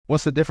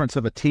What's the difference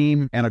of a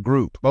team and a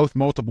group? Both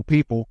multiple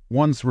people.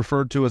 One's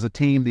referred to as a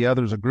team, the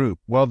other's a group.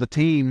 Well, the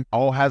team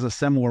all has a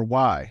similar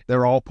why.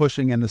 They're all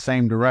pushing in the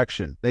same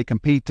direction. They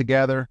compete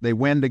together, they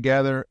win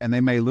together, and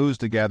they may lose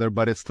together,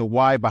 but it's the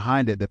why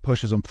behind it that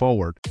pushes them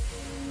forward.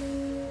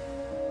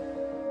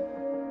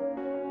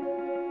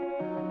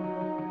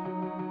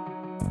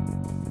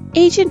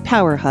 Agent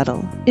Power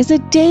Huddle is a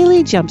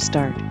daily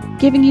jumpstart,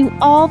 giving you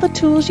all the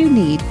tools you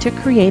need to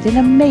create an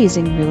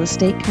amazing real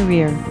estate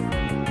career.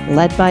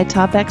 Led by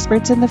top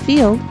experts in the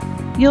field,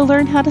 you'll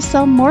learn how to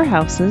sell more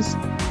houses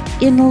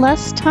in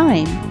less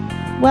time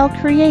while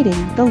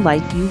creating the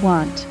life you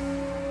want.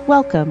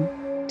 Welcome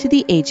to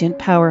the Agent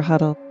Power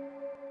Huddle.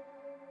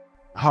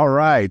 All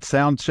right,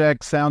 sound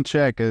check.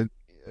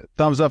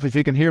 Thumbs up if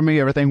you can hear me.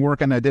 Everything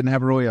working. I didn't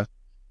have really a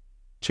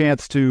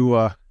chance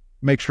to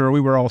make sure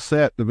we were all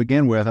set to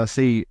begin with. I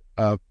see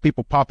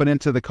people popping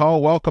into the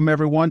call. Welcome,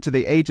 everyone, to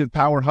the Agent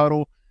Power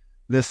Huddle.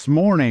 This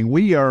morning,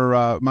 we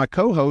are, my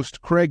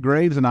co-host, Craig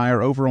Graves, and I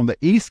are over on the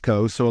East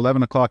Coast, so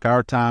 11 o'clock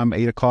our time,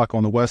 8 o'clock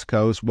on the West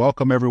Coast.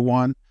 Welcome,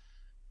 everyone.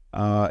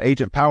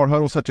 Agent Power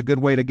Huddle, such a good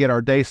way to get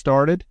our day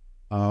started.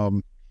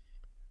 Let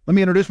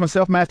me introduce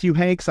myself, Matthew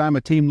Hanks. I'm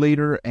a team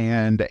leader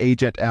and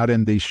agent out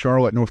in the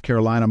Charlotte, North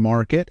Carolina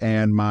market,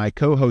 and my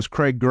co-host,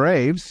 Craig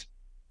Graves,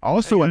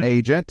 also an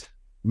agent,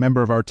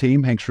 member of our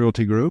team, Hanks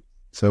Realty Group.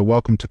 So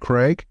welcome to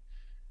Craig.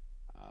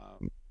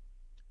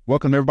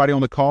 Welcome everybody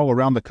on the call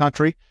around the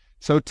country.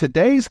 So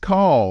today's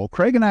call,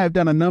 Craig and I have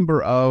done a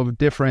number of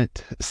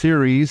different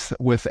series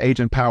with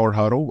Agent Power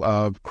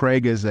Huddle.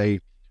 Craig is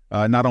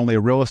not only a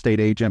real estate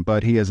agent,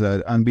 but he is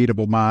an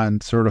Unbeatable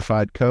Mind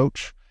certified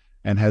coach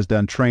and has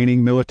done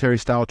training,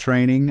 military-style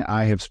training.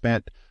 I have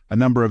spent a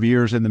number of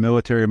years in the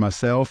military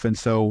myself, and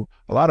so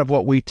a lot of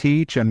what we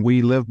teach and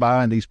we live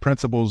by and these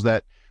principles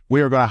that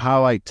we are going to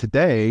highlight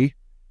today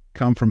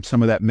come from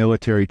some of that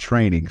military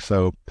training.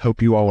 So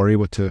hope you all are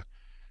able to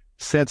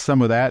sense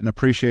some of that and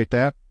appreciate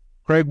that.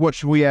 Craig, what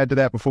should we add to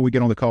that before we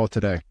get on the call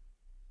today?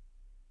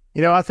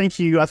 You know, I think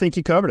you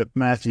covered it,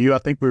 Matthew. I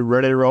think we're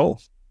ready to roll.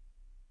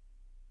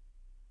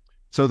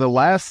 So the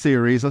last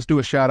series, let's do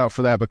a shout out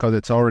for that because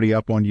it's already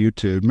up on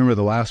YouTube. Remember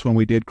the last one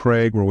we did,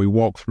 Craig, where we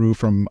walked through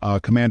from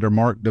Commander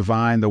Mark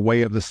Devine, The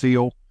Way of the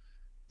SEAL.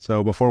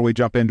 So before we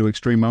jump into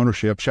extreme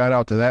ownership, shout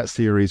out to that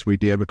series we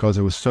did because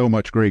there was so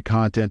much great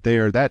content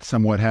there. That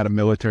somewhat had a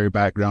military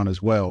background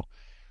as well.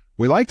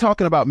 We like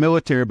talking about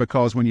military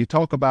because when you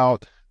talk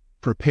about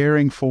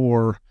preparing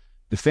for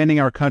defending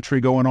our country,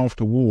 going off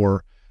to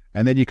war,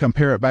 and then you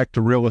compare it back to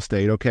real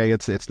estate. Okay,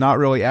 it's not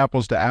really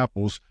apples to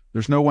apples.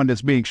 There's no one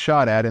that's being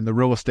shot at in the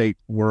real estate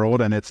world,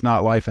 and it's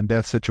not life and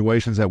death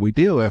situations that we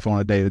deal with on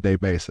a day-to-day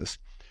basis.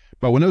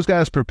 But when those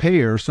guys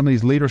prepare, some of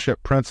these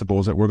leadership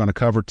principles that we're going to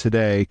cover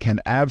today can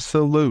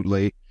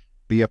absolutely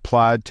be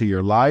applied to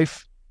your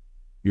life,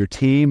 your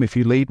team, if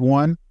you lead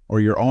one, or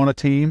you're on a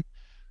team.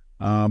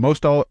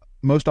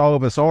 Most all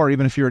of us are,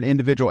 even if you're an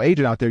individual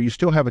agent out there, you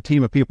still have a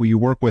team of people you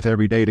work with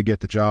every day to get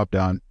the job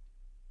done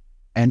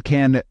and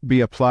can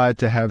be applied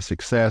to have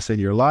success in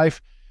your life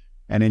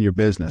and in your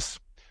business.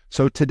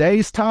 So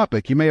today's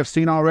topic, you may have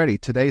seen already,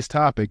 today's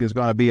topic is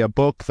going to be a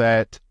book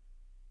that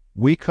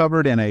we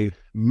covered in a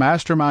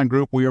mastermind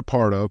group we are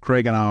part of,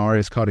 Craig and I are.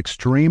 It's called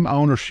Extreme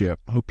Ownership.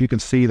 I hope you can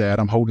see that.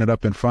 I'm holding it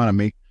up in front of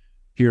me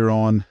here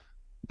on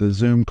the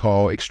Zoom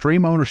call.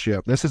 Extreme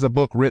Ownership. This is a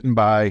book written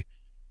by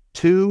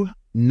two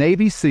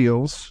Navy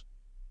SEALs,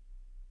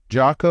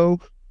 Jocko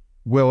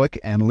Willink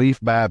and Leif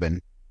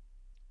Babin,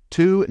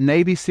 two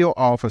Navy SEAL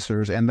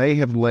officers, and they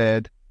have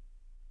led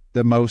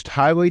the most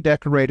highly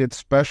decorated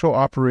special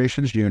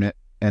operations unit,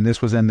 and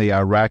this was in the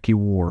Iraqi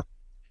War.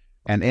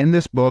 And in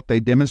this book,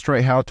 they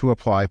demonstrate how to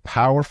apply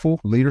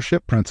powerful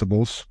leadership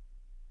principles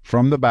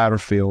from the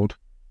battlefield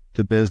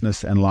to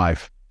business and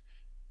life.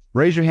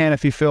 Raise your hand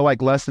if you feel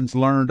like lessons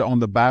learned on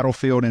the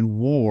battlefield in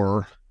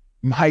war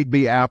might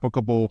be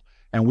applicable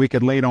and we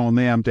could lean on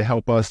them to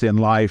help us in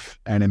life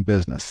and in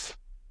business.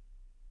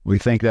 We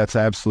think that's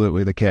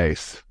absolutely the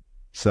case.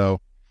 So,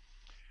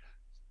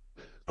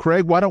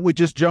 Craig, why don't we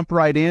just jump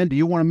right in? Do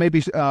you want to maybe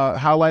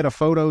highlight a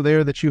photo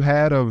there that you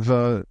had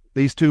of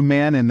these two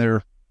men in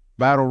their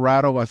battle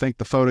rattle? I think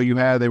the photo you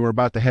had, they were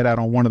about to head out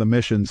on one of the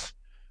missions.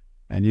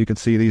 And you can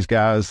see these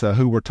guys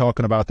who we're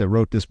talking about that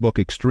wrote this book,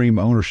 Extreme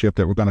Ownership,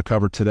 that we're going to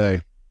cover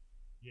today.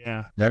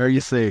 Yeah. There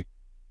you see.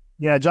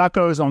 Yeah,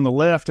 Jocko is on the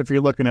left if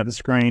you're looking at the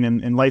screen,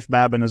 and Leif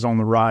Babin is on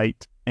the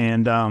right.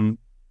 And,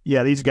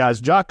 these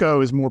guys, Jocko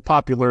is more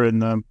popular in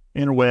the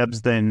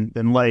interwebs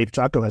than Leif.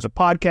 Jocko has a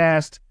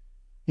podcast.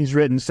 He's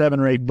written 7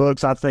 or 8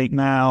 books, I think,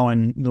 now,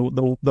 and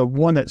the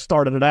one that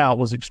started it out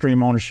was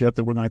Extreme Ownership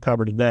that we're going to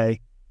cover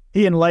today.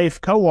 He and Leif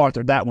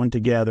co-authored that one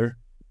together.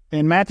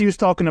 And Matthew's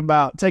talking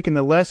about taking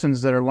the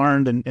lessons that are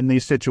learned in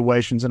these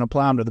situations and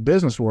apply them to the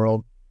business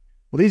world.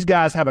 Well, these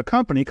guys have a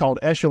company called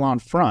Echelon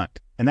Front,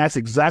 and that's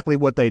exactly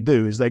what they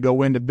do, is they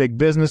go into big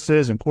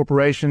businesses and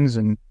corporations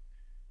and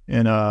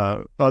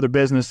other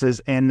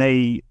businesses, and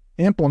they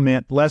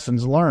implement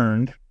lessons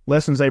learned,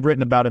 lessons they've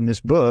written about in this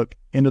book,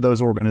 into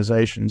those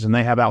organizations, and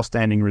they have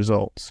outstanding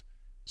results.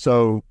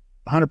 So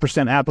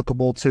 100%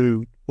 applicable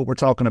to what we're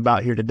talking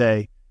about here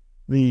today.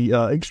 The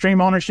extreme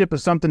ownership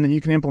is something that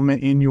you can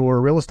implement in your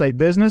real estate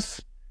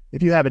business.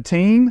 If you have a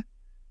team,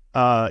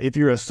 if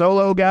you're a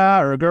solo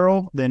guy or a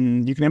girl,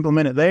 then you can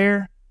implement it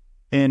there.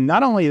 And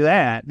not only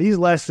that, these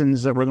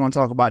lessons that we're going to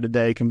talk about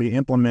today can be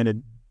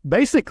implemented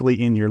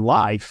basically in your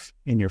life,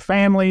 in your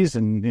families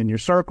and in your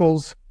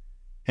circles.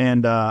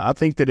 And I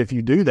think that if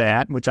you do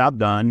that, which I've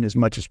done as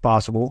much as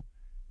possible,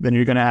 then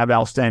you're going to have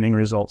outstanding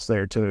results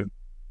there too.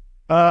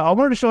 I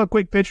wanted to show a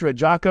quick picture of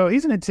Jocko.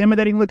 He's an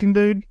intimidating looking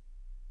dude.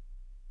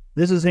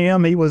 This is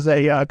him. He was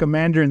a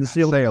commander in the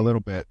SEAL. Say a little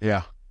bit,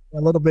 yeah.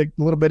 A little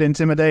bit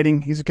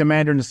intimidating. He's a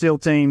commander in the SEAL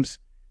teams,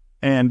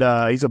 and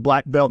he's a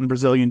black belt in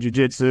Brazilian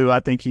Jiu-Jitsu. I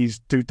think he's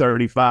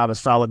 235, a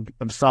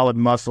solid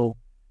muscle.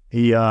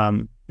 He's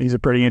a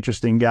pretty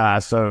interesting guy.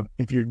 So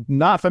if you're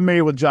not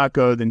familiar with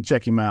Jocko, then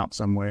check him out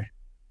somewhere.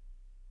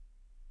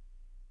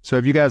 So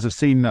if you guys have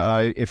seen,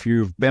 if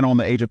you've been on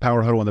the Age of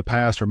Power Huddle in the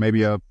past, or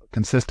maybe a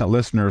consistent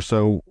listener,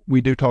 so we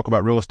do talk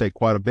about real estate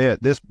quite a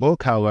bit. This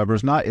book, however,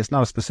 it's not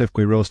a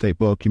specifically real estate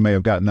book. You may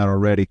have gotten that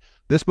already.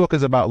 This book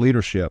is about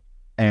leadership.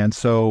 And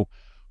so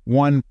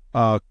one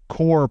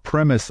core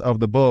premise of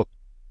the book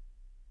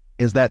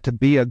is that to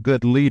be a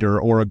good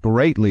leader or a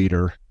great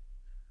leader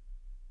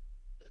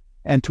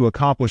and to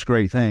accomplish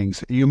great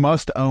things, you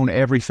must own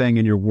everything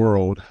in your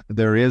world.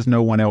 There is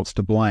no one else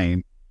to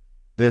blame.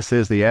 This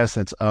is the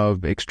essence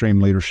of extreme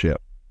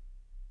leadership.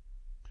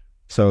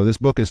 So this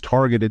book is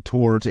targeted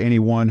towards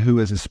anyone who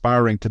is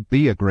aspiring to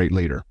be a great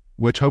leader,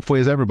 which hopefully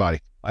is everybody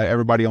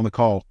on the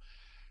call.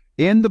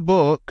 In the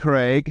book,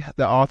 Craig,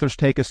 the authors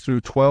take us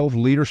through 12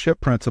 leadership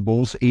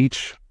principles,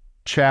 each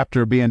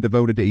chapter being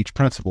devoted to each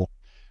principle.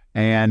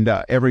 And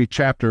every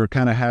chapter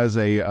kind of has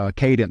a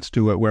cadence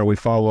to it where we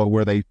follow,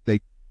 where they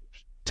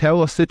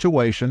tell a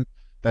situation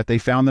that they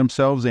found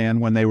themselves in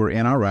when they were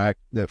in Iraq.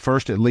 That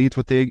first it leads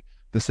with the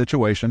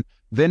situation.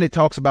 Then it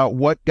talks about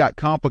what got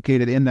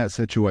complicated in that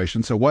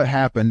situation. So what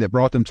happened that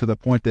brought them to the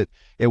point that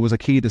it was a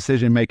key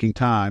decision-making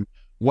time?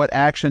 What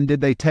action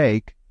did they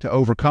take to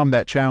overcome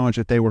that challenge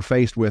that they were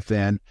faced with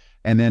then?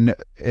 And then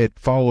it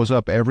follows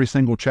up every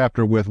single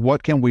chapter with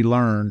what can we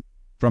learn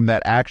from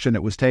that action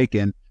that was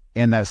taken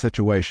in that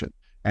situation?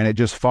 And it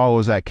just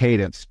follows that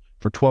cadence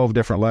for 12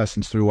 different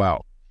lessons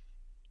throughout,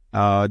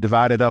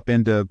 divided up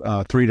into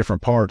 3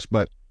 different parts.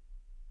 But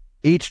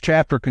each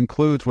chapter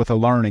concludes with a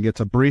learning. It's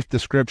a brief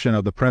description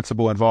of the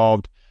principle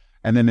involved,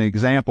 and then an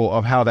example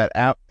of how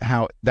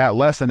that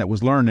lesson that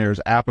was learned there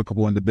is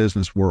applicable in the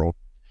business world.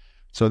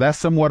 So that's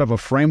somewhat of a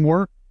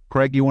framework.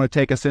 Craig, you want to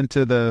take us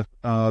into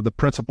the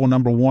principle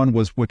number 1,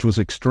 which was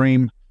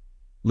extreme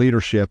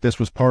leadership. This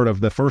was part of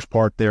the first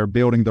part there,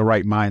 building the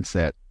right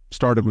mindset.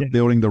 Started with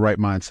building the right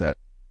mindset.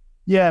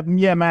 Yeah,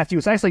 Matthew,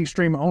 it's actually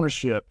extreme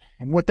ownership.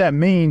 And what that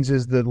means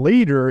is the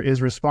leader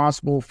is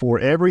responsible for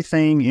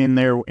everything in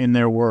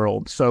their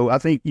world. So I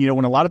think,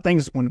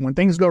 when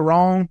things go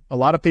wrong, a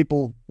lot of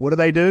people, what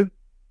do?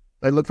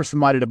 They look for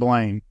somebody to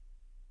blame.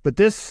 But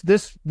this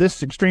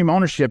extreme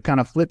ownership kind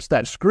of flips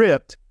that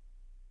script,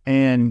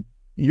 and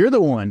you're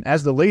the one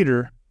as the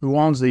leader who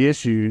owns the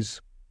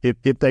issues if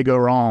they go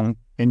wrong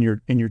in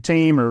your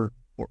team or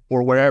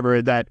wherever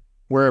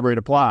it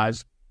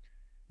applies.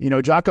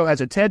 Jocko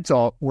has a TED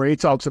Talk where he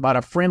talks about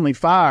a friendly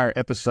fire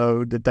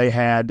episode that they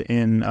had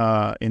in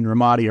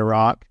Ramadi,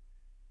 Iraq.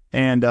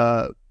 And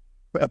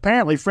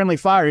apparently friendly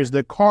fire is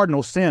the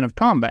cardinal sin of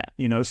combat.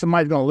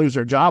 Somebody's going to lose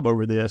their job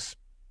over this.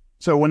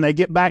 So when they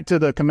get back to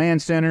the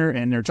command center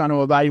and they're trying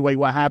to evaluate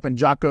what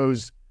happened,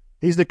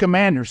 he's the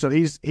commander. So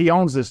he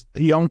owns this.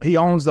 He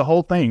owns the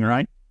whole thing,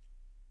 right?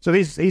 So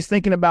he's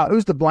thinking about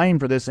who's to blame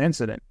for this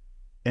incident.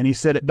 And he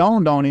said it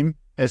dawned on him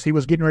as he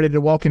was getting ready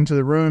to walk into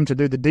the room to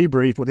do the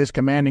debrief with his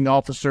commanding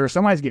officer.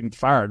 Somebody's getting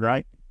fired,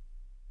 right?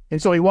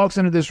 And so he walks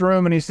into this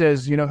room and he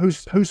says,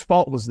 whose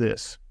fault was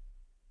this?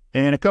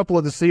 And a couple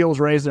of the SEALs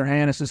raise their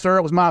hand and say, "Sir,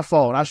 it was my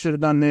fault. I should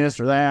have done this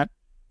or that."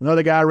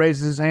 Another guy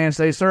raises his hand and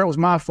says, "Sir, it was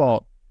my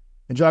fault."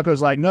 And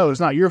Jocko's like, "No, it's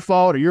not your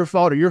fault or your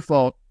fault or your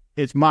fault.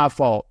 It's my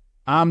fault.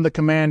 I'm the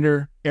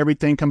commander.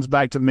 Everything comes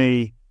back to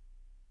me.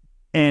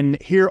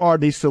 And here are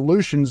these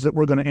solutions that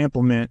we're going to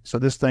implement so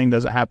this thing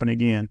doesn't happen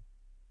again."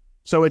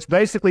 So it's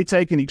basically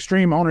taking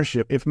extreme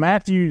ownership. If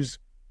Matthew's,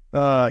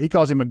 he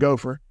calls him a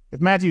gopher. If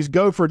Matthew's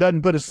gopher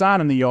doesn't put a sign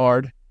in the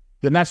yard,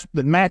 then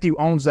Matthew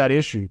owns that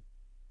issue.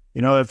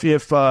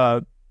 If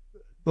the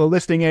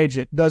listing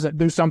agent doesn't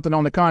do something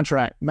on the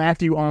contract,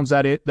 Matthew owns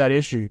that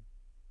issue.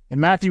 And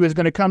Matthew is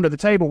going to come to the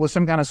table with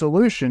some kind of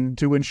solution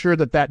to ensure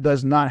that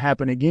does not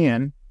happen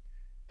again.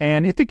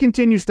 And if it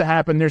continues to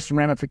happen, there's some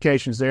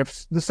ramifications there.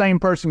 If the same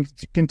person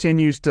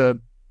continues to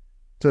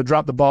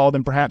drop the ball,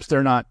 then perhaps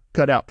they're not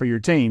cut out for your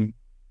team.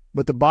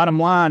 But the bottom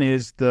line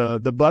is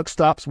the buck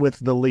stops with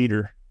the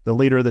leader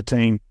of the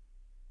team.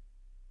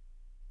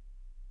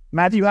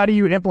 Matthew, how do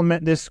you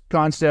implement this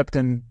concept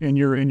in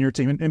your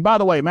team? And by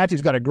the way,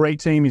 Matthew's got a great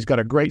team. He's got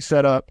a great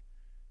setup.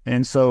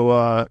 And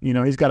so,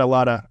 he's got a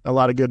lot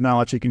of good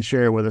knowledge he can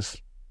share with us.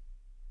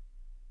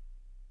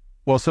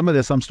 Well, some of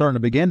this I'm starting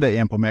to begin to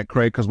implement,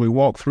 Craig, because we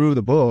walk through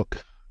the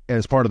book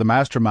as part of the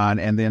mastermind.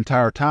 And the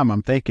entire time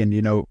I'm thinking,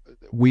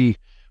 we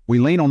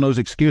lean on those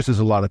excuses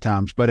a lot of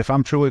times. But if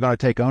I'm truly going to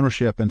take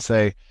ownership and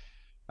say,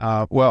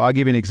 well, I'll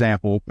give you an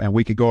example, and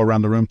we could go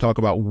around the room, talk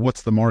about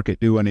what's the market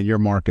doing in your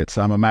markets.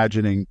 I'm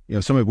imagining,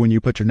 when you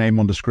put your name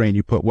on the screen,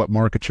 you put what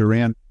market you're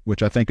in,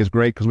 which I think is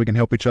great because we can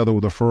help each other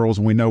with referrals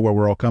and we know where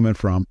we're all coming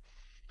from.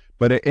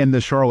 But in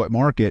the Charlotte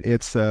market,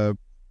 it's,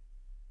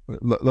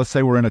 let's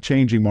say we're in a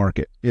changing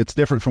market. It's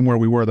different from where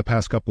we were the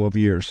past couple of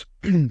years.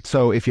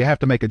 So if you have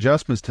to make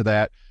adjustments to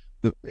that,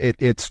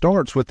 it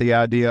starts with the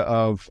idea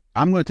of,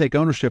 I'm going to take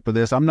ownership of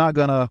this. I'm not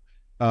going to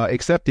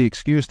accept the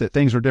excuse that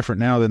things are different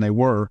now than they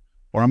were,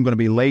 or I'm going to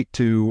be late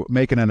to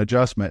making an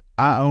adjustment.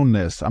 I own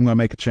this. I'm going to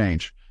make a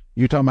change.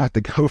 You're talking about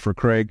the gopher,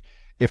 Craig.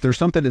 If there's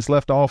something that's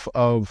left off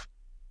of,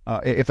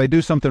 if they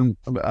do something,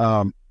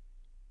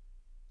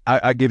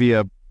 I give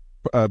you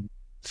a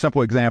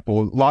simple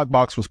example.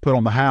 Lockbox was put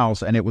on the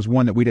house, and it was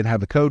one that we didn't have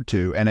the code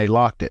to, and they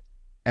locked it.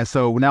 And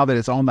so now that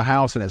it's on the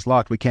house and it's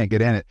locked, we can't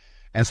get in it.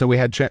 And so we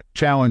had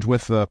challenge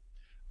with the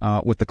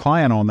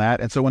client on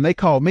that. And so when they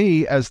call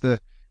me as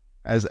the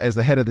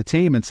head of the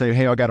team and say,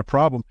 hey, I got a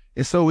problem,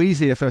 it's so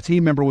easy. If a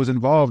team member was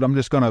involved, I'm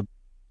just going to,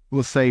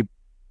 let's say,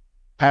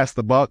 pass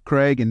the buck,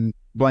 Craig, and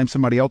blame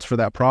somebody else for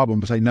that problem,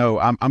 but say, no,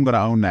 I'm going to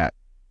own that.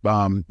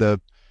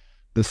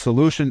 The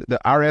solution,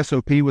 our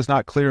SOP was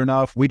not clear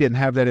enough. We didn't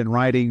have that in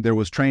writing. There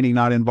was training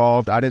not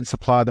involved. I didn't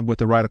supply them with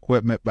the right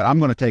equipment, but I'm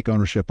going to take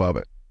ownership of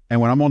it.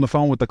 And when I'm on the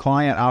phone with the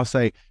client, I'll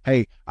say,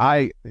 hey,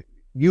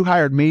 you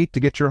hired me to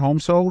get your home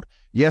sold.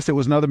 Yes, it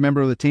was another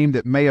member of the team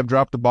that may have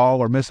dropped the ball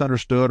or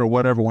misunderstood or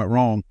whatever went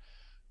wrong.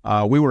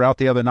 We were out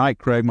the other night,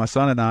 Craig, my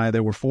son and I.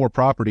 There were 4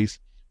 properties.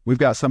 We've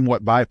got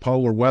somewhat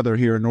bipolar weather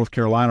here in North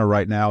Carolina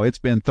right now. It's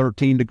been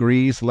 13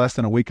 degrees less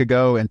than a week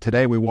ago, and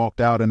today we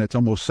walked out and it's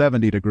almost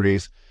 70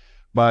 degrees.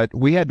 But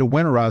we had to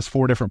winterize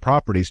 4 different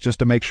properties just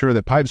to make sure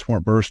that pipes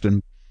weren't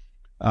bursting.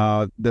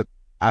 I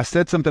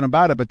said something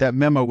about it, but that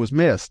memo was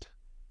missed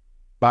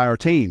by our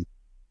team.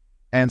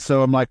 And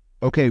so I'm like,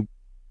 okay,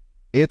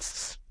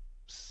 it's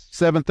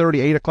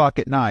 7:30, 8 o'clock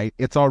at night.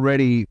 It's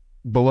already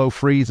below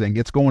freezing.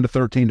 It's going to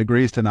 13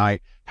 degrees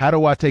tonight. How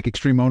do I take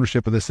extreme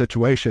ownership of this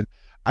situation?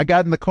 I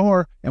got in the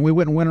car and we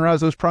went and winterized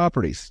those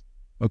properties.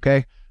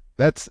 Okay.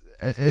 It's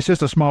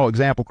just a small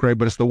example, Craig,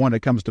 but it's the one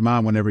that comes to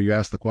mind whenever you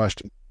ask the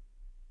question.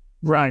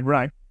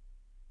 Right.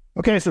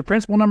 Okay. So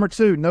principle number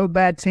 2, no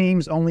bad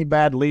teams, only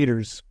bad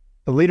leaders.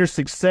 The leader's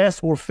success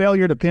or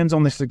failure depends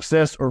on the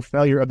success or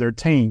failure of their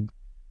team.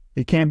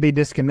 It can't be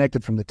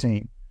disconnected from the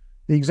team.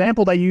 The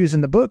example they use in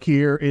the book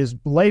here is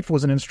Leif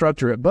was an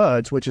instructor at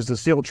Buds, which is the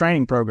SEAL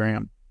training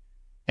program.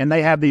 And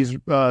they have these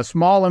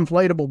small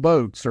inflatable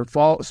boats or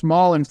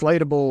small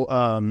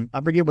inflatable,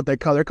 I forget what they're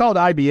called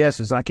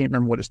IBSs. I can't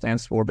remember what it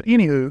stands for. But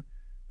anywho,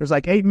 there's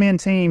like 8-man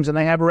teams and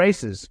they have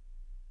races.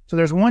 So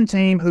there's one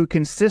team who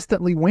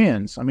consistently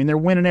wins. I mean, they're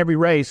winning every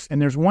race.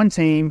 And there's one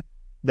team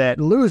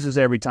that loses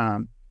every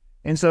time.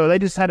 And so they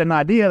just had an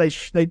idea.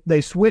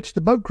 They switched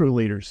the boat crew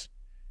leaders.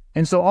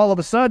 And so all of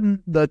a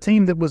sudden, the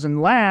team that was in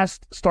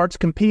last starts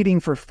competing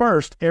for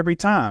first every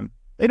time.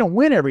 They don't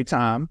win every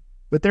time,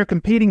 but they're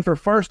competing for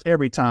first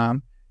every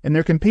time, and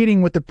they're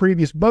competing with the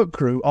previous boat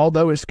crew,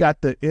 although it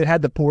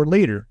had the poor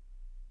leader.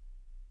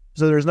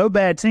 So there's no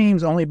bad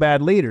teams, only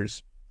bad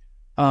leaders.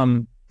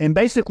 And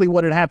basically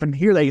what had happened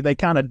here, they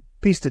kind of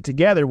pieced it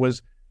together,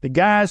 was the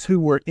guys who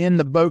were in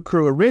the boat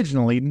crew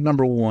originally,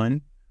 number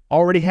one,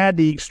 already had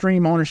the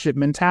extreme ownership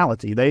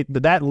mentality.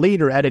 That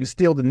leader had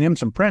instilled in them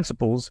some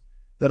principles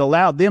that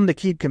allowed them to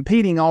keep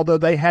competing, although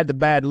they had the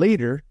bad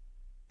leader.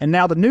 And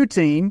now the new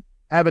team,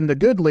 having the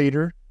good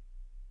leader,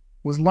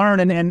 was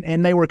learning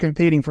and they were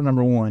competing for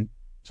number one.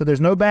 So there's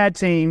no bad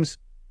teams,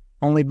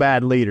 only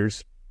bad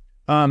leaders.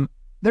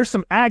 There's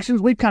some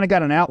actions. We've kind of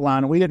got an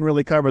outline, and we didn't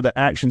really cover the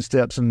action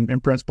steps in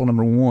principle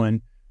number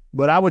 1.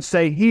 But I would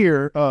say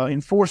here,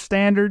 enforce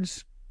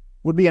standards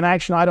would be an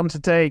action item to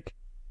take.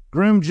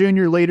 Groom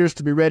junior leaders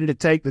to be ready to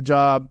take the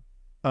job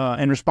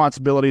and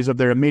responsibilities of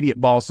their immediate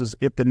bosses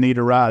if the need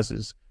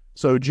arises.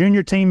 So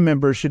junior team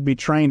members should be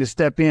trained to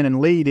step in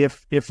and lead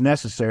if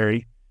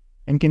necessary,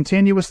 and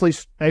continuously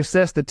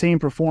assess the team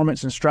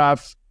performance and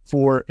strive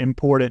for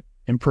important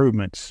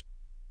improvements.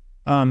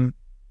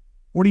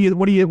 What are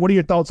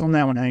your thoughts on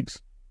that one, Hanks?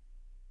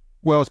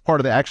 Well, as part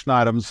of the action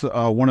items,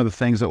 one of the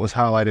things that was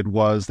highlighted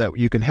was that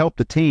you can help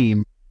the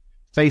team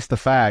face the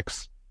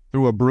facts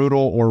through a brutal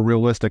or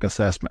realistic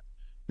assessment.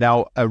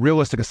 Now, a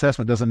realistic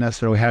assessment doesn't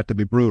necessarily have to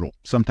be brutal.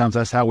 Sometimes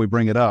that's how we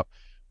bring it up.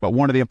 But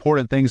one of the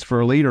important things for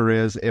a leader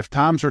is if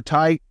times are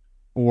tight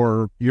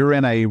or you're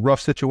in a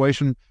rough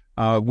situation,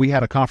 we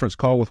had a conference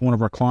call with one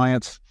of our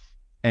clients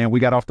and we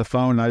got off the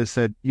phone and I just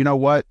said, you know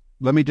what,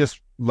 let me just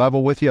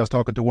level with you. I was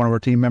talking to one of our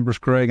team members,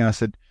 Craig, and I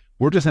said,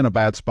 we're just in a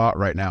bad spot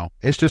right now.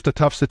 It's just a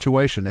tough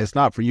situation. It's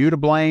not for you to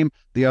blame,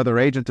 the other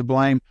agent to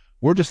blame.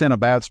 We're just in a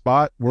bad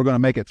spot. We're going to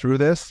make it through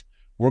this.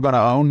 We're going to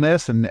own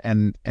this and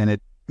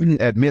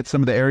admit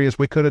some of the areas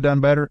we could have done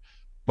better.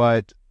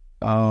 But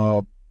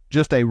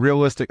just a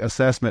realistic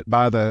assessment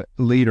by the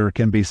leader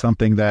can be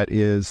something that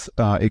is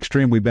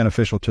extremely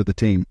beneficial to the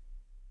team.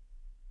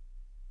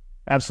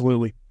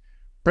 Absolutely.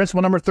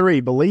 Principle number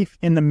 3, belief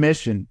in the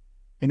mission.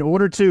 In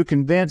order to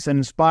convince and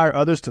inspire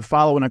others to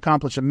follow and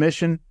accomplish a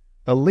mission,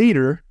 a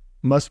leader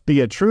must be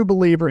a true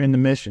believer in the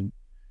mission.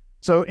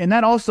 So, and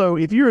that also,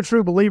 if you're a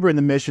true believer in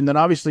the mission, then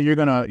obviously you're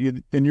gonna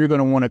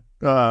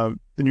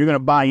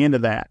buy into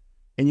that,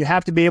 and you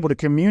have to be able to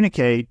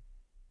communicate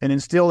and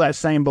instill that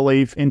same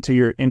belief into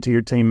your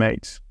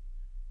teammates.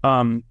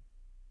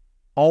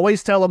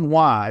 Always tell them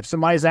why. If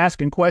somebody's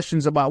asking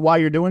questions about why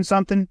you're doing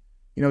something,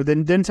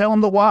 then tell them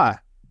the why.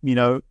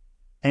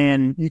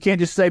 And you can't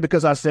just say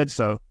because I said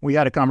so. We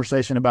had a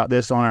conversation about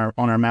this on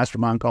our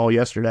mastermind call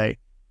yesterday,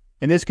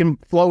 and this can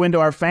flow into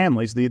our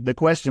families. The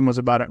question was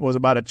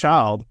about a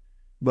child.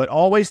 But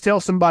always tell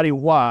somebody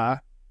why,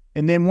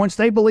 and then once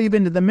they believe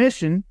the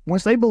mission,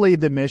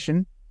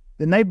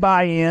 then they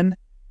buy in,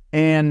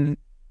 and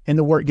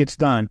the work gets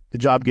done, the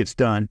job gets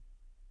done.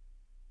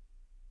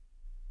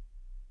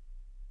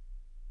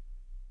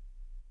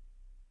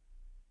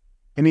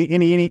 Any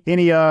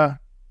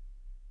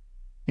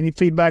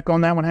feedback on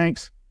that one,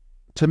 Hanks?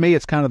 To me,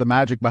 it's kind of the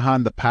magic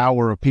behind the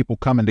power of people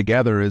coming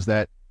together is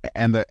that,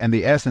 and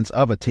the essence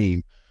of a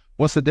team.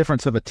 What's the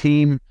difference of a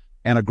team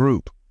and a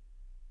group?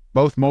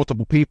 Both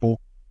multiple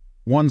people.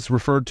 One's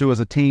referred to as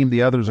a team,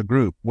 the other's a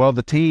group. Well,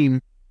 the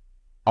team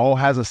all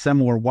has a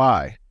similar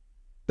why.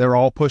 They're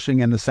all pushing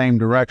in the same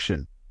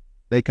direction.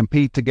 They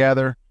compete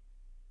together,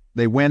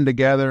 they win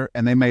together,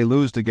 and they may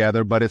lose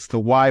together, but it's the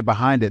why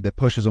behind it that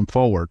pushes them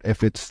forward.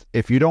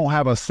 If you don't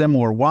have a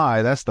similar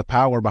why, that's the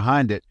power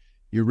behind it.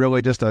 You're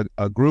really just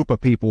a group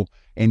of people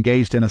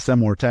engaged in a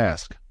similar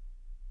task.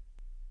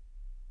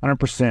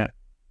 100%.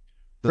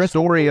 The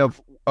story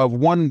of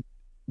one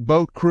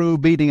boat crew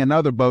beating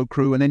another boat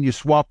crew, and then you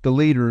swap the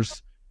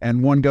leaders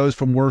and one goes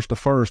from worst to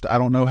first. I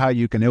don't know how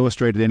you can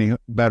illustrate it any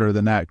better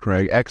than that,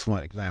 Craig.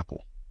 Excellent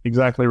example.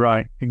 Exactly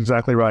right.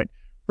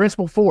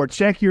 Principle 4,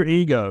 check your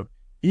ego.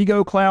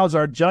 Ego clouds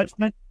our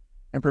judgment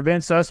and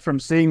prevents us from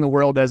seeing the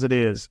world as it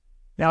is.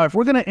 Now, if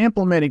we're going to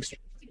implement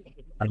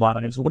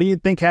what do you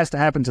think has to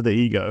happen to the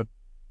ego?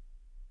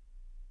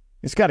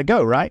 It's got to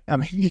go, right? I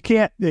mean, you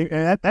can't,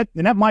 and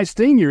that might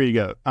sting your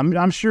ego.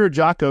 I'm sure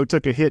Jocko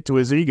took a hit to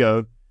his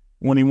ego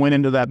when he went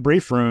into that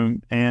brief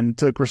room and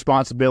took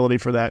responsibility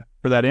for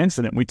that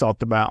incident we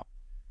talked about.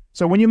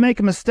 So when you make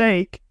a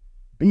mistake,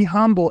 be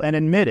humble and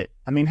admit it.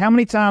 I mean, how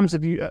many times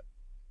have you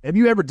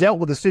ever dealt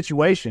with a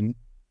situation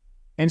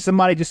and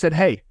somebody just said,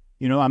 "Hey,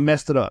 I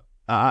messed it up.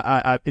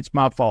 It's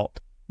my fault."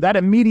 That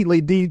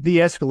immediately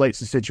de-escalates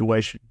the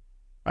situation.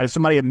 Right? If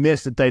somebody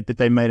admits that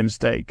they made a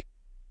mistake.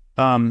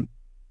 When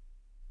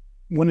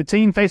a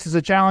team faces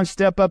a challenge,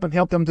 step up and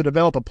help them to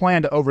develop a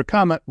plan to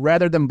overcome it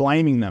rather than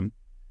blaming them.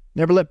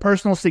 Never let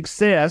personal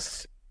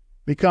success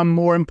become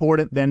more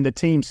important than the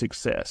team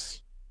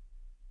success.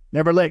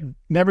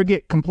 Never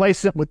get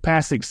complacent with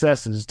past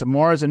successes.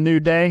 Tomorrow's a new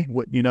day.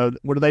 What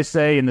do they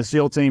say in the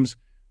SEAL teams?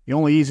 The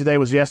only easy day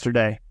was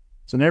yesterday.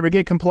 So never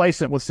get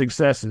complacent with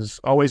successes.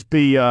 Always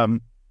be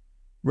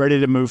ready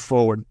to move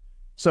forward.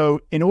 So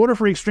in order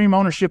for extreme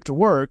ownership to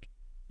work,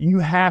 you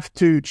have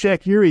to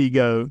check your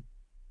ego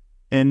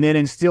and then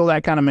instill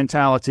that kind of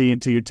mentality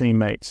into your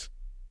teammates.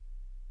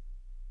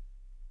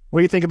 What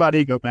do you think about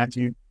ego,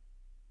 Matthew?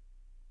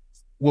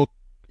 Well,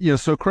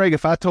 so Craig,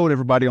 if I told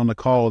everybody on the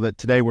call that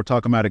today we're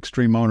talking about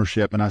extreme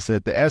ownership, and I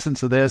said the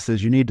essence of this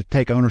is you need to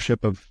take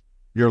ownership of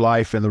your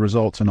life and the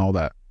results and all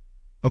that.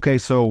 Okay,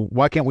 so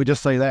why can't we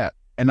just say that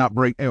and not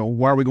break?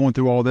 Why are we going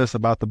through all this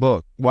about the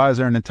book? Why is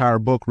there an entire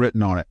book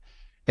written on it?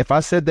 If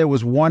I said there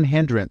was one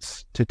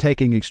hindrance to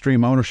taking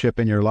extreme ownership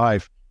in your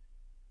life,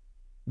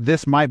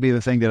 this might be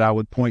the thing that I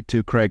would point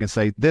to, Craig, and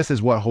say this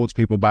is what holds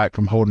people back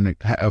from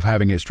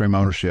having extreme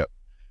ownership.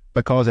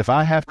 Because if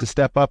I have to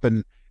step up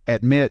and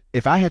admit,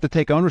 if I have to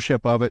take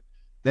ownership of it,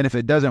 then if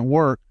it doesn't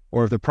work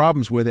or if the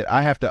problem's with it,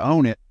 I have to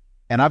own it.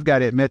 And I've got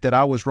to admit that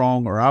I was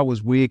wrong or I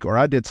was weak or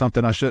I did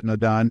something I shouldn't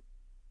have done.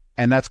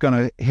 And that's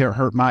going to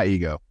hurt my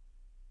ego.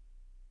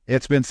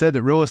 It's been said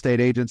that real estate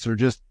agents are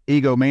just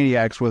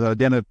egomaniacs with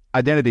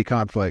identity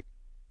conflict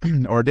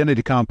or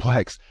identity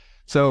complex.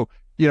 So,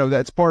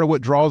 that's part of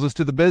what draws us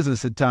to the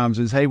business at times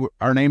is, hey,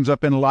 our name's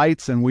up in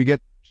lights and we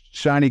get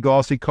shiny,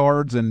 glossy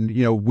cards, and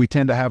we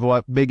tend to have a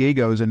lot big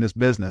egos in this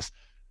business.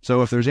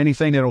 So if there's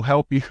anything that'll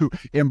help you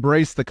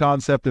embrace the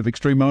concept of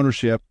extreme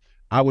ownership,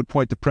 I would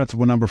point to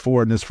principle number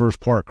 4 in this first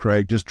part,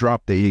 Craig. Just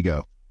drop the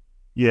ego.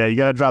 Yeah, you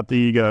got to drop the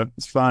ego.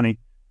 It's funny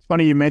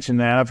you mentioned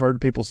that. I've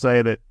heard people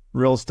say that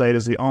real estate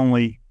is the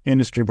only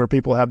industry where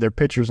people have their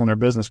pictures on their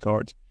business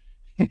cards.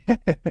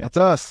 That's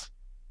us.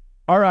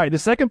 All right, the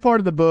second part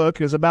of the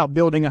book is about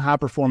building a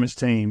high-performance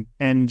team.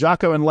 And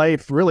Jocko and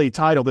Leif really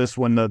title this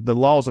one the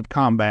Laws of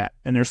Combat.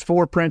 And there's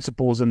 4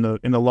 principles in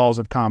the Laws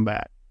of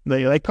Combat.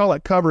 They call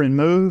it cover and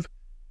move,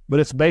 but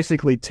it's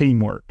basically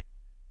teamwork.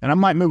 And I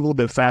might move a little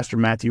bit faster,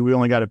 Matthew. We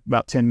only got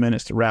about 10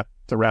 minutes to wrap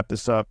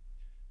this up.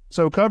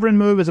 So cover and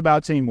move is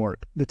about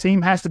teamwork. The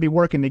team has to be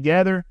working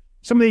together.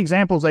 Some of the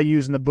examples I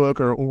use in the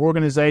book are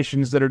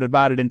organizations that are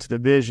divided into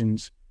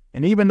divisions.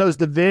 And even those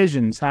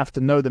divisions have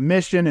to know the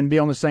mission and be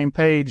on the same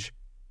page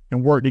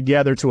and work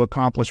together to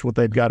accomplish what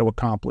they've got to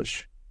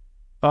accomplish.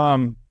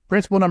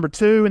 Principle number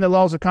 2 in the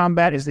laws of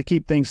combat is to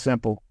keep things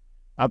simple.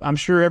 I'm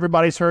sure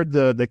everybody's heard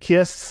the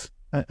KISS.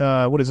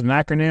 What is an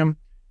acronym?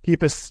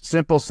 Keep it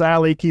simple,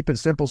 Sally. Keep it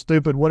simple,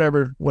 stupid.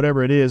 Whatever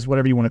it is,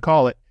 whatever you want to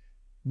call it.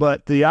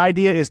 But the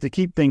idea is to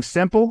keep things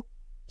simple.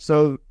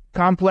 So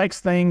complex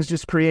things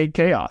just create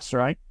chaos,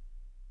 right?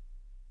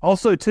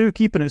 Also, too,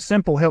 keeping it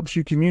simple helps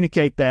you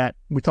communicate that.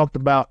 We talked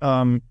about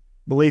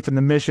belief in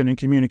the mission and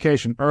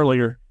communication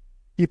earlier.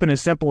 Keeping it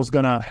simple is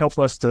going to help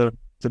us to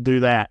do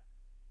that.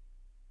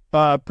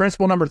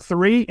 Principle number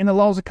 3 in the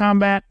laws of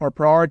combat are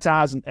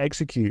prioritize and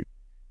execute.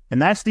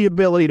 And that's the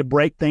ability to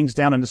break things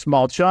down into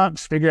small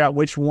chunks, figure out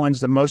which one's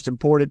the most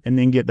important, and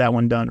then get that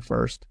one done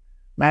first.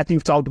 Matthew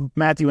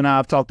and I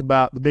have talked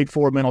about the big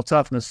 4 mental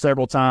toughness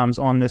several times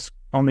on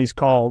these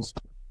calls.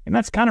 And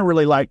that's kind of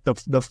really like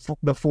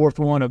the fourth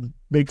one of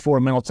big 4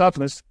 mental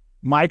toughness,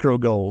 micro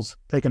goals,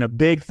 taking a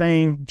big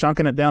thing,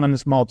 chunking it down into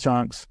small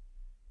chunks,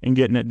 and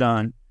getting it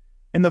done.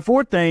 And the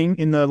fourth thing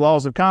in the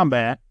laws of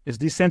combat is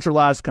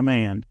decentralized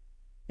command.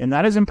 And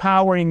that is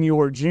empowering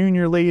your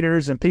junior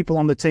leaders and people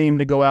on the team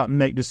to go out and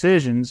make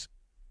decisions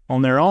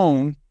on their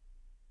own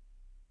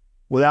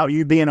without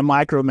you being a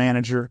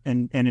micromanager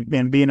and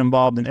being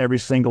involved in every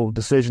single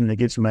decision that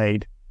gets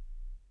made.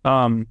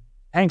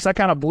 Hanks, I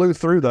kind of blew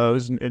through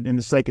those in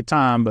the sake of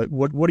time, but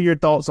what are your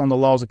thoughts on the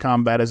laws of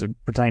combat as it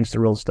pertains to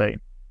real estate?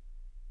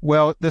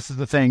 Well, this is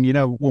the thing,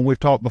 when we've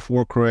talked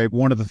before, Craig,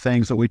 one of the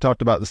things that we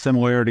talked about the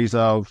similarities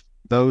of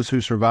those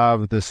who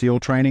survive the SEAL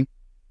training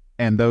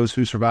and those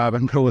who survive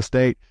in real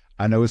estate.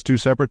 I know it's 2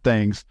 separate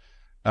things,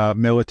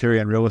 military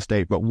and real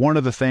estate, but one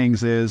of the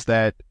things is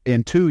that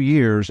in 2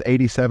 years,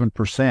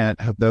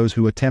 87% of those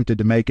who attempted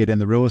to make it in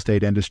the real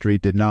estate industry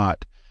did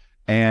not.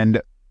 And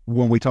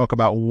when we talk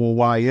about, well,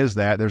 why is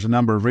that? There's a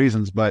number of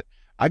reasons, but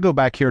I go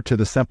back here to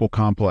the simple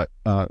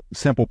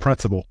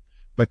principle,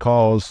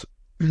 because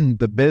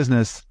the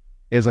business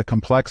is a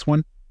complex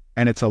one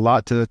and it's a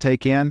lot to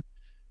take in.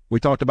 We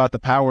talked about the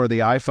power of the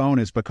iPhone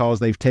is because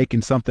they've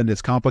taken something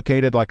that's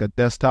complicated like a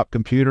desktop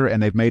computer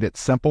and they've made it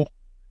simple,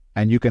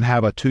 and you can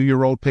have a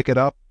 2-year-old pick it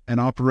up and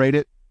operate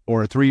it,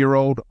 or a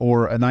 3-year-old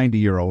or a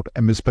 90-year-old,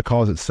 and it's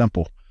because it's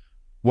simple.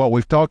 What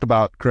we've talked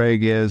about,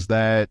 Craig, is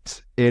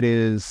that it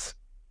is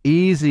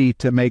easy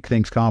to make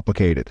things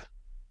complicated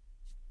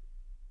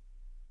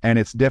and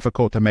it's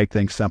difficult to make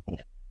things simple.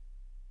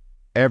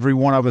 Every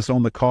one of us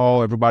on the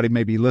call, everybody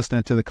may be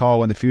listening to the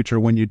call in the future.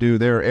 When you do,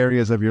 there are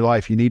areas of your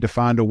life you need to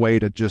find a way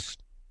to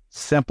just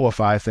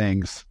simplify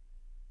things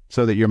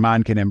so that your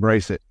mind can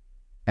embrace it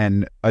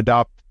and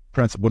adopt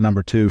principle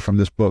number 2 from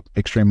this book,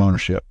 Extreme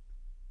Ownership.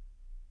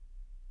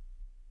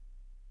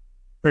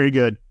 Very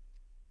good.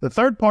 The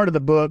third part of the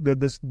book,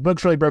 this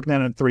book's really broken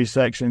down into 3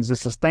 sections, is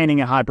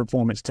sustaining a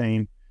high-performance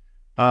team.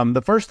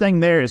 The first thing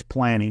there is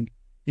planning.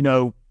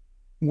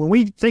 When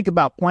we think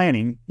about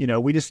planning,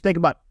 we just think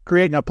about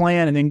creating a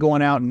plan and then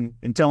going out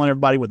and telling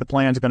everybody what the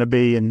plan's going to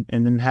be and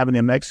then having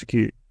them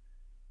execute.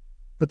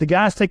 But the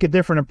guys take a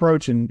different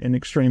approach in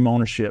extreme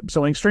ownership.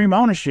 So in extreme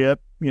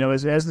ownership,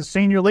 as the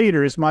senior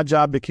leader, it's my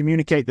job to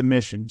communicate the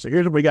mission. So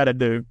here's what we got to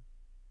do.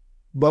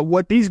 But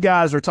what these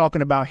guys are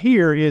talking about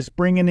here is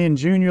bringing in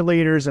junior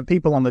leaders and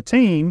people on the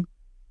team.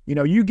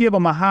 You give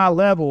them a high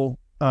level,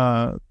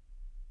 and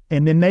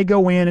then they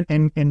go in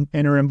and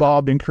are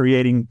involved in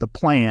creating the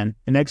plan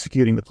and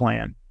executing the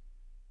plan,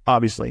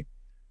 obviously.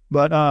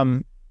 But,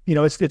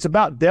 it's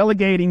about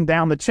delegating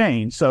down the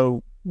chain.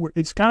 So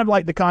it's kind of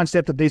like the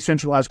concept of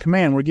decentralized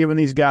command. We're giving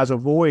these guys a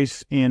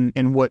voice in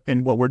what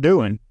we're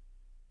doing.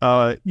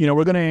 We're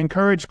going to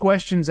encourage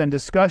questions and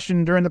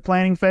discussion during the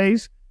planning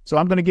phase. So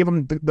I'm going to give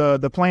them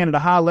the plan at a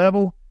high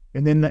level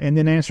and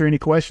then answer any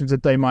questions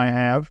that they might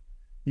have.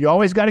 You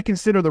always got to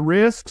consider the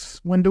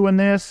risks when doing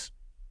this.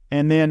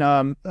 And then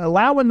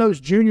allowing those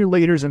junior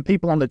leaders and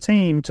people on the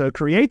team to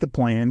create the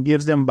plan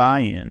gives them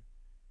buy-in.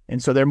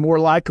 And so they're more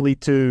likely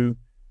to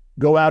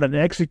go out and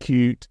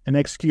execute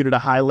at a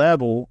high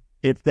level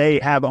if they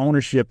have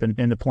ownership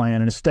in the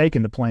plan and a stake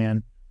in the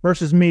plan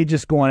versus me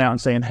just going out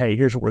and saying, hey,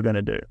 here's what we're going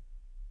to do.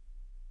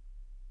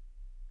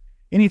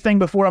 Anything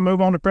before I move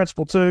on to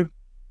principle 2?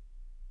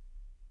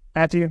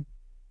 Matthew?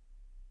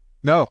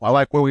 No, I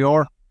like where we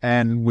are,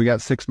 and we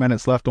got 6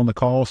 minutes left on the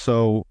call.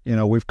 So,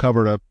 we've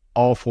covered a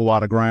awful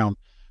lot of ground.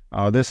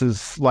 This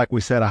is, like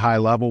we said, a high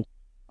level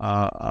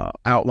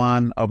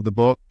outline of the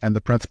book and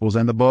the principles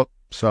in the book.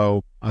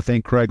 So I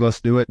think, Craig,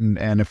 let's do it.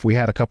 And if we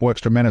had a couple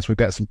extra minutes, we've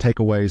got some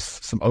takeaways,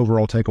 some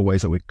overall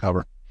takeaways that we can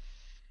cover.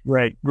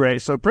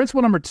 Great. So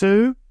principle number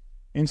 2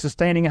 in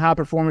sustaining a high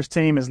performance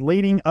team is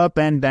leading up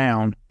and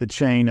down the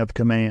chain of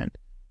command.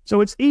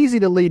 So it's easy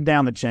to lead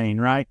down the chain,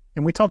 right?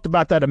 And we talked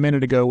about that a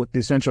minute ago with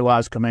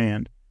decentralized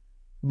command.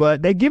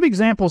 But they give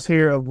examples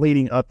here of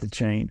leading up the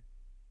chain.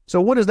 So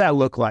what does that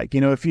look like?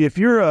 If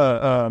you're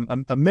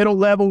a middle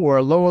level or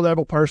a lower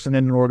level person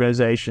in an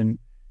organization,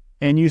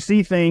 and you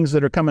see things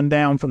that are coming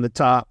down from the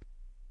top,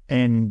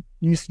 and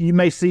you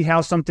may see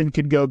how something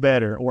could go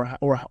better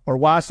or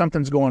why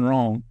something's going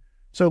wrong.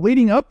 So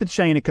leading up the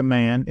chain of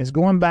command is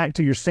going back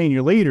to your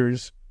senior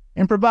leaders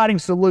and providing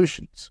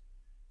solutions.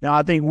 Now,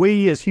 I think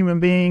we as human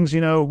beings,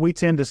 we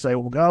tend to say,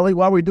 well, golly,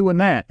 why are we doing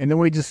that? And then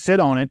we just sit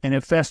on it and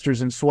it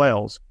festers and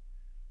swells.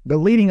 But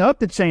leading up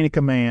the chain of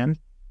command,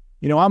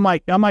 I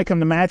might come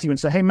to Matthew and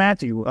say, hey,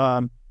 Matthew,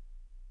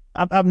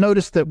 I've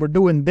noticed that we're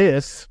doing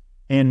this,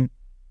 and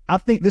I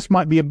think this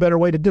might be a better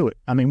way to do it.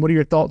 I mean, what are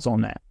your thoughts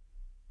on that?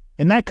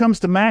 And that comes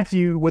to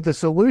Matthew with a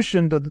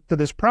solution to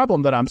this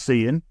problem that I'm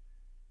seeing,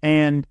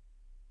 and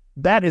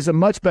that is a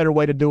much better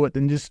way to do it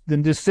than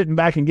just sitting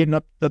back and getting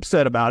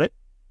upset about it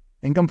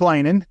and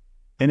complaining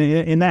and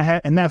in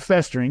that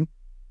festering.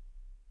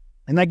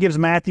 And that gives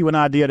Matthew an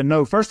idea to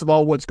know, first of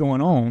all, what's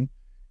going on,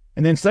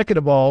 and then second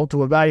of all,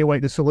 to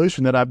evaluate the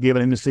solution that I've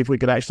given him to see if we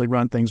could actually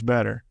run things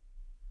better.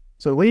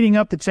 So leading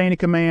up the chain of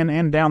command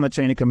and down the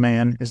chain of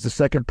command is the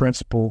second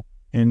principle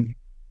in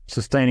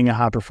sustaining a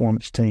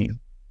high-performance team.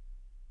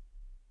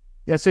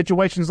 You have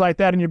situations like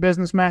that in your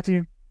business,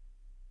 Matthew?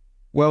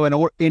 Well,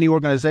 in any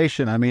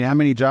organization, I mean, how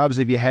many jobs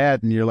have you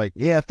had and you're like,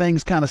 yeah,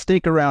 things kind of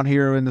stink around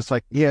here, and it's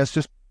like, yeah, it's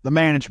just the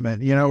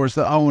management, or it's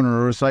the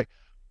owner, or it's like,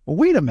 well,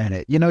 wait a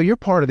minute, you're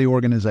part of the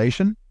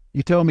organization.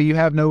 You tell me you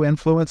have no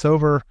influence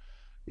over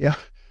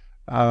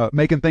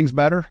making things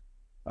better?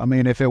 I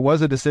mean, if it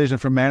was a decision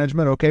from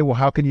management, okay, well,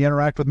 how can you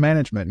interact with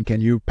management? And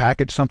can you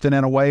package something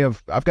in a way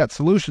of, I've got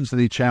solutions to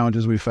these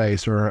challenges we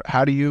face, or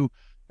how do you,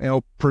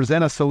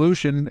 present a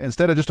solution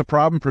instead of just a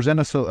problem,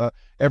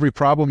 every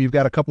problem, you've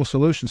got a couple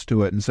solutions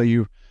to it. And so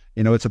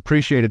it's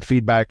appreciated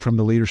feedback from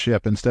the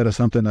leadership instead of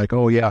something like,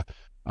 oh yeah,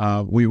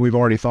 we've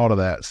already thought of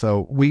that.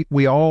 So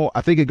we all,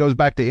 I think it goes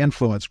back to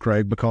influence,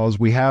 Craig, because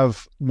we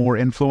have more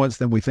influence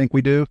than we think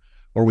we do,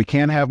 or we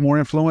can have more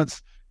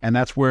influence. And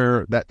that's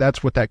where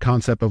that's what that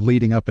concept of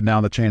leading up and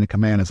down the chain of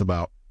command is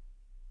about.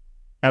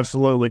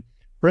 Absolutely.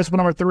 Principle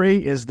number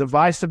 3 is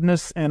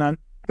divisiveness and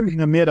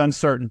amid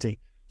uncertainty.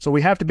 So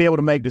we have to be able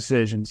to make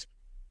decisions.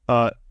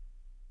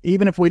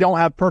 Even if we don't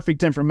have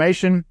perfect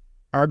information,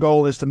 our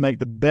goal is to make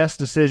the best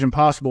decision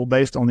possible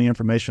based on the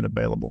information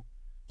available.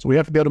 So we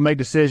have to be able to make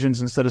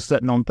decisions instead of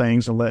sitting on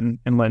things and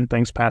letting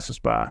things pass us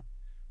by.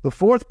 The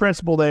fourth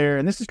principle there,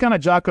 and this is kind of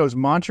Jocko's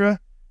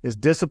mantra, is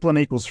discipline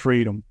equals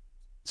freedom.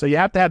 So you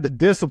have to have the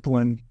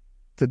discipline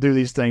to do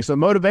these things. So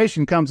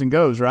motivation comes and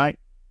goes, right?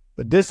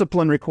 But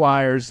discipline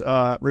requires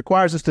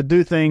us to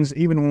do things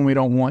even when we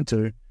don't want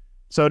to.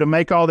 So to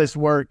make all this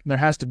work, there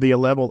has to be a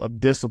level of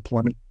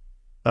discipline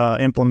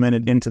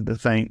implemented into the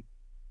thing.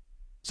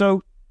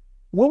 So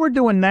what we're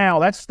doing now,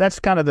 that's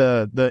kind of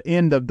the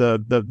end of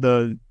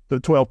the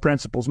 12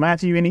 principles.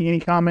 Matthew, any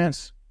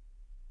comments?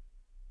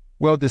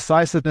 Well,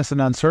 decisiveness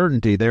and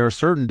uncertainty. There are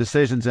certain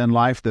decisions in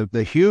life,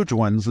 the huge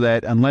ones,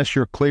 that unless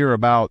you're clear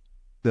about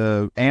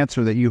the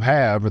answer that you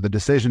have or the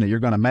decision that you're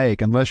going to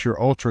make, unless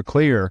you're ultra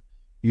clear,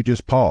 you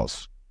just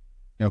pause.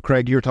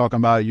 Craig, you're talking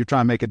about you're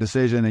trying to make a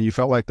decision and you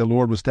felt like the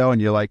Lord was telling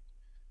you, like,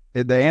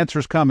 the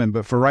answer's coming,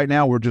 but for right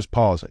now, we're just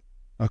pausing.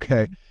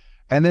 Okay.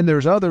 And then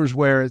there's others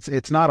where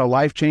it's not a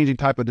life-changing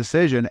type of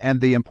decision. And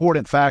the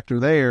important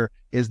factor there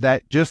is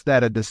that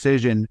a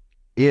decision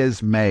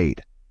is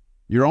made.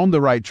 You're on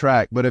the right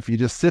track, but if you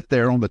just sit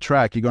there on the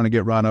track, you're going to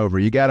get run over.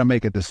 You got to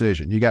make a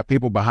decision. You got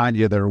people behind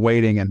you that are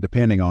waiting and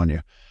depending on you.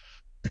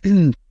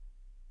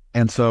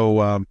 And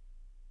so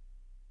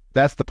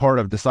that's the part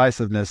of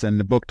decisiveness. And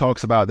the book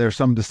talks about there's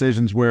some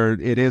decisions where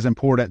it is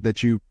important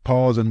that you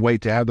pause and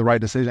wait to have the right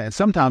decision. And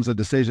sometimes the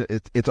decision,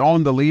 it's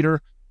on the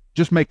leader.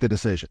 Just make the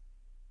decision.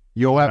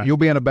 You'll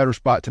be in a better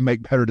spot to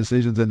make better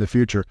decisions in the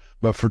future.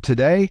 But for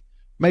today,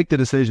 make the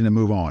decision and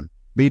move on.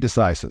 Be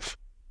decisive.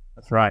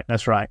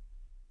 That's right.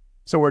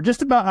 So we're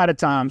just about out of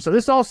time. So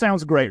this all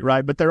sounds great,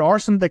 right? But there are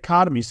some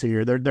dichotomies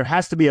here. There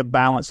has to be a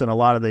balance in a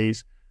lot of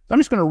these. I'm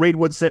just going to read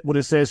what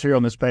it says here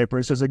on this paper.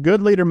 It says, a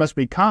good leader must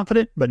be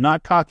confident but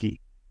not cocky,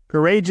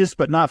 courageous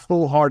but not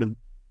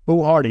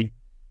foolhardy,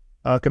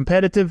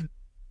 competitive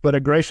but a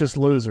gracious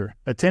loser,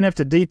 attentive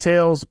to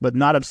details but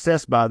not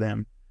obsessed by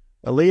them,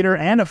 a leader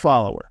and a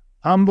follower,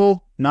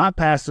 humble, not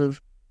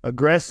passive,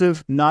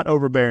 aggressive, not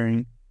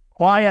overbearing,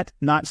 quiet,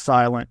 not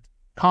silent,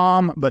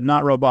 calm but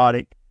not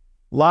robotic,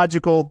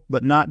 logical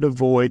but not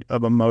devoid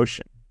of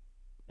emotion.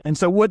 And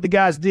so what the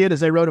guys did is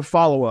they wrote a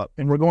follow-up,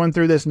 and we're going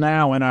through this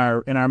now in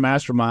our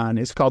mastermind.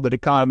 It's called the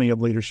Dichotomy of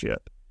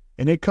Leadership,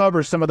 and it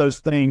covers some of those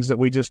things that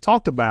we just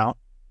talked about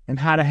and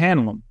how to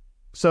handle them.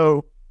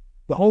 So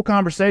the whole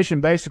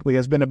conversation basically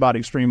has been about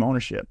extreme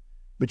ownership,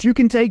 but you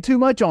can take too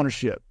much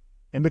ownership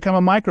and become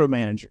a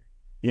micromanager,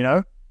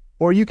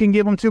 or you can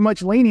give them too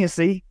much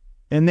leniency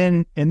and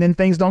then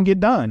things don't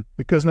get done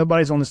because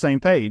nobody's on the same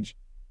page.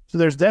 So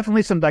there's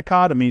definitely some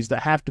dichotomies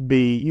that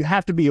you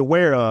have to be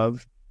aware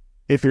of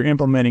if you're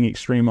implementing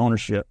extreme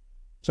ownership.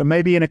 So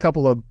maybe in a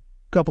couple of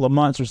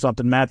months or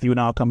something, Matthew and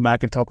I'll come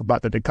back and talk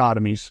about the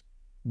dichotomies.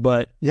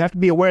 But you have to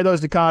be aware of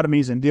those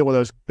dichotomies and deal with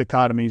those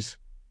dichotomies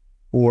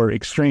for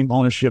extreme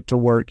ownership to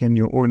work in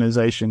your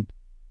organization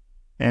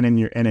and in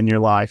your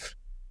life.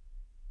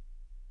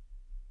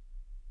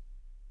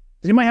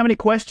 Does anybody have any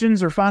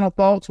questions or final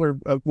thoughts? We're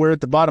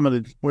at the bottom of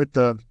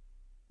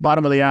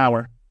the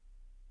hour.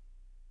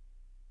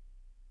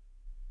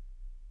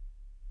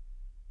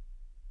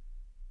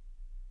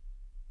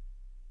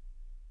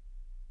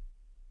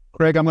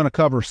 Craig, I'm going to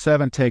cover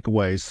 7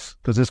 takeaways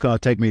because it's going to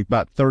take me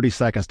about 30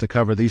 seconds to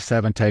cover these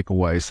 7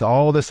 takeaways. So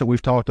all this that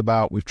we've talked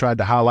about, we've tried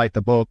to highlight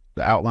the book,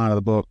 the outline of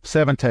the book,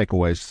 7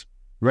 takeaways.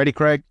 Ready,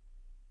 Craig?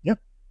 Yep.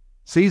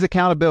 Seize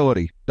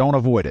accountability. Don't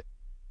avoid it.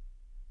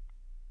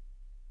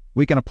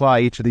 We can apply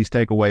each of these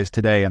takeaways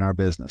today in our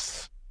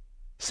business.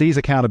 Seize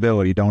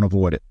accountability. Don't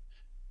avoid it.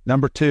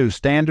 Number 2,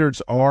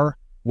 standards are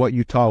what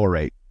you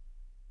tolerate.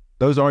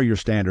 Those are your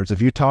standards. If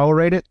you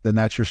tolerate it, then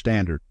that's your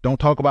standard. Don't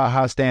talk about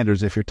high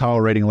standards if you're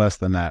tolerating less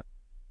than that.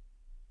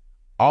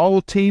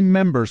 All team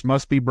members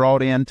must be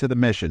brought into the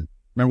mission.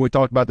 Remember, we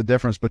talked about the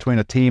difference between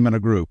a team and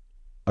a group.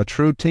 A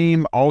true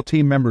team, all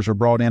team members are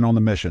brought in on the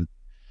mission.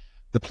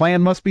 The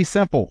plan must be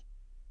simple,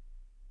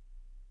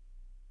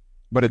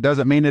 but it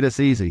doesn't mean that it's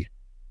easy.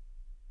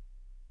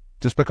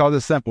 Just because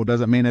it's simple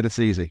doesn't mean that it's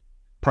easy.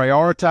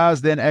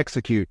 Prioritize, then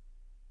execute.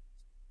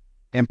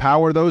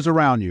 Empower those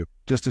around you.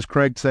 Just as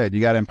Craig said, you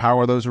got to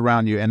empower those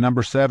around you. And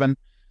number 7,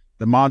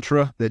 the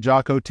mantra that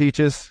Jocko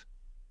teaches,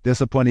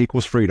 discipline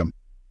equals freedom.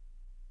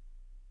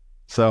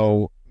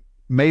 So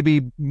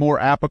maybe more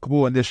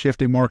applicable in this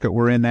shifting market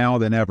we're in now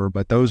than ever,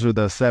 but those are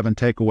the 7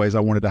 takeaways I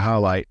wanted to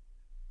highlight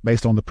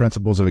based on the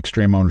principles of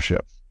extreme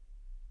ownership.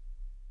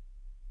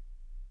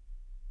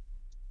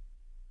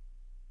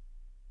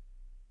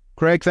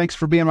 Craig, thanks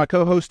for being my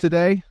co-host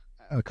today.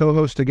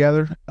 Co-host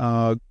together.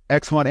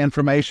 Excellent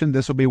information.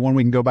 This will be one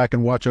we can go back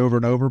and watch over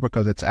and over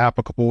because it's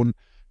applicable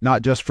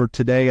not just for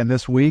today and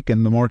this week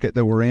and the market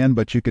that we're in,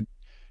 but you could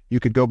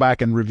go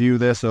back and review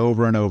this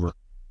over and over.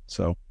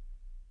 So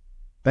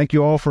thank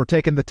you all for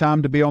taking the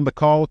time to be on the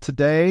call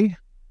today.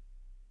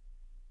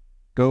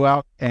 Go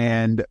out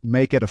and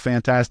make it a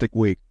fantastic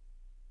week.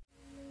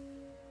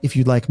 If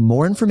you'd like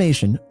more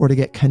information or to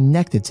get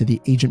connected to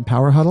the Agent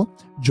Power Huddle,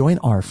 join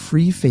our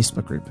free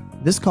Facebook group.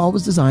 This call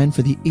was designed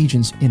for the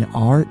agents in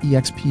our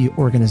EXP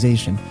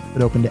organization,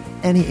 but open to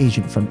any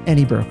agent from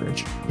any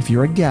brokerage. If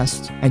you're a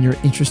guest and you're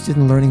interested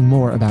in learning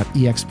more about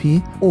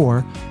EXP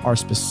or our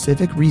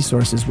specific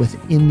resources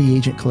within the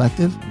Agent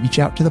Collective, reach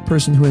out to the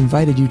person who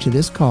invited you to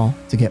this call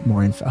to get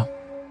more info.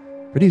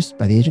 Produced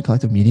by the Agent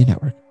Collective Media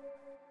Network.